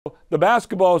The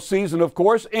basketball season, of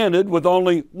course, ended with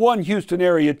only one Houston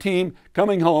area team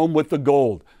coming home with the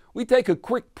gold. We take a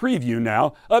quick preview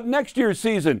now of next year's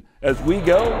season as we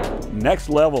go next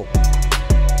level.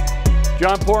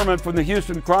 Jon Poorman from the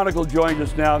Houston Chronicle joined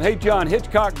us now. Hey, John,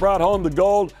 Hitchcock brought home the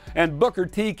gold and Booker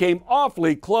T came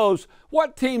awfully close.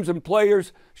 What teams and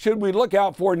players should we look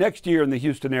out for next year in the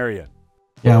Houston area?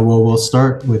 Yeah, well, we'll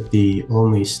start with the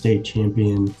only state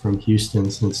champion from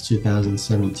Houston since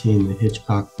 2017, the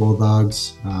Hitchcock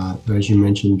Bulldogs. As you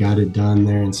mentioned, got it done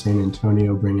there in San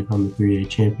Antonio, bringing home the 3A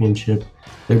championship.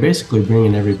 They're basically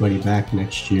bringing everybody back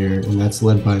next year, and that's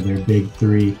led by their big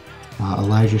three,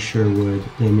 Elijah Sherwood,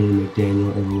 Damian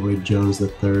McDaniel, and Lloyd Jones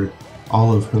III,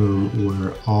 all of whom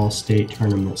were all-state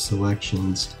tournament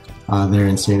selections there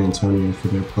in San Antonio for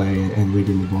their play and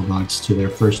leading the Bulldogs to their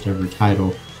first ever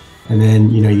title. And then,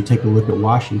 you take a look at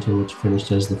Washington, which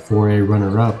finished as the 4A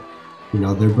runner-up.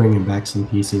 They're bringing back some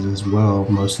pieces as well,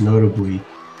 most notably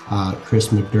Chris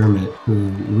McDermott, who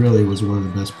really was one of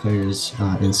the best players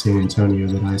in San Antonio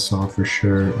that I saw for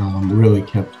sure, really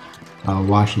kept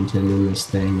Washington in this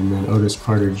thing. And then Otis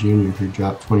Carter Jr., who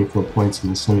dropped 24 points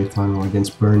in the semifinal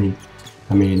against Bernie.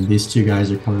 I mean, these two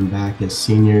guys are coming back as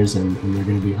seniors, and they're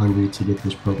going to be hungry to get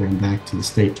this program back to the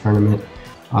state tournament.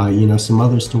 Some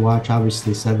others to watch,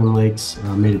 obviously Seven Lakes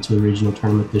made it to the regional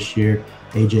tournament this year.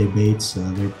 AJ Bates,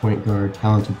 their point guard,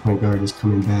 talented point guard, is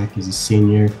coming back as a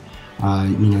senior.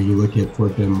 You look at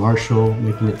Fort Bend Marshall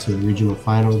making it to the regional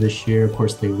final this year. Of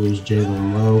course, they lose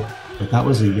Jalen Lowe, but that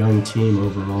was a young team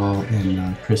overall,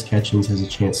 and Chris Ketchens has a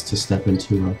chance to step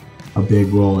into a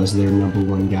big role as their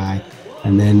 #1 guy.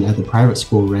 And then at the private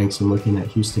school ranks, I'm looking at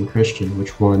Houston Christian,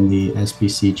 which won the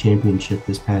SBC championship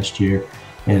this past year.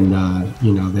 And,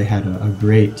 they had a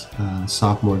great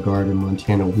sophomore guard in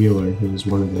Montana Wheeler, who was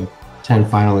one of the 10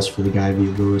 finalists for the Guy V.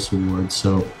 Lewis Award.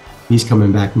 So he's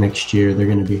coming back next year. They're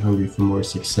going to be hungry for more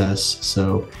success.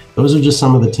 So those are just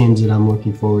some of the teams that I'm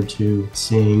looking forward to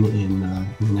seeing in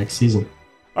the next season.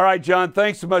 All right, John,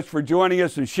 thanks so much for joining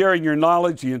us and sharing your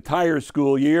knowledge the entire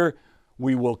school year.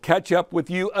 We will catch up with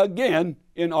you again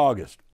in August.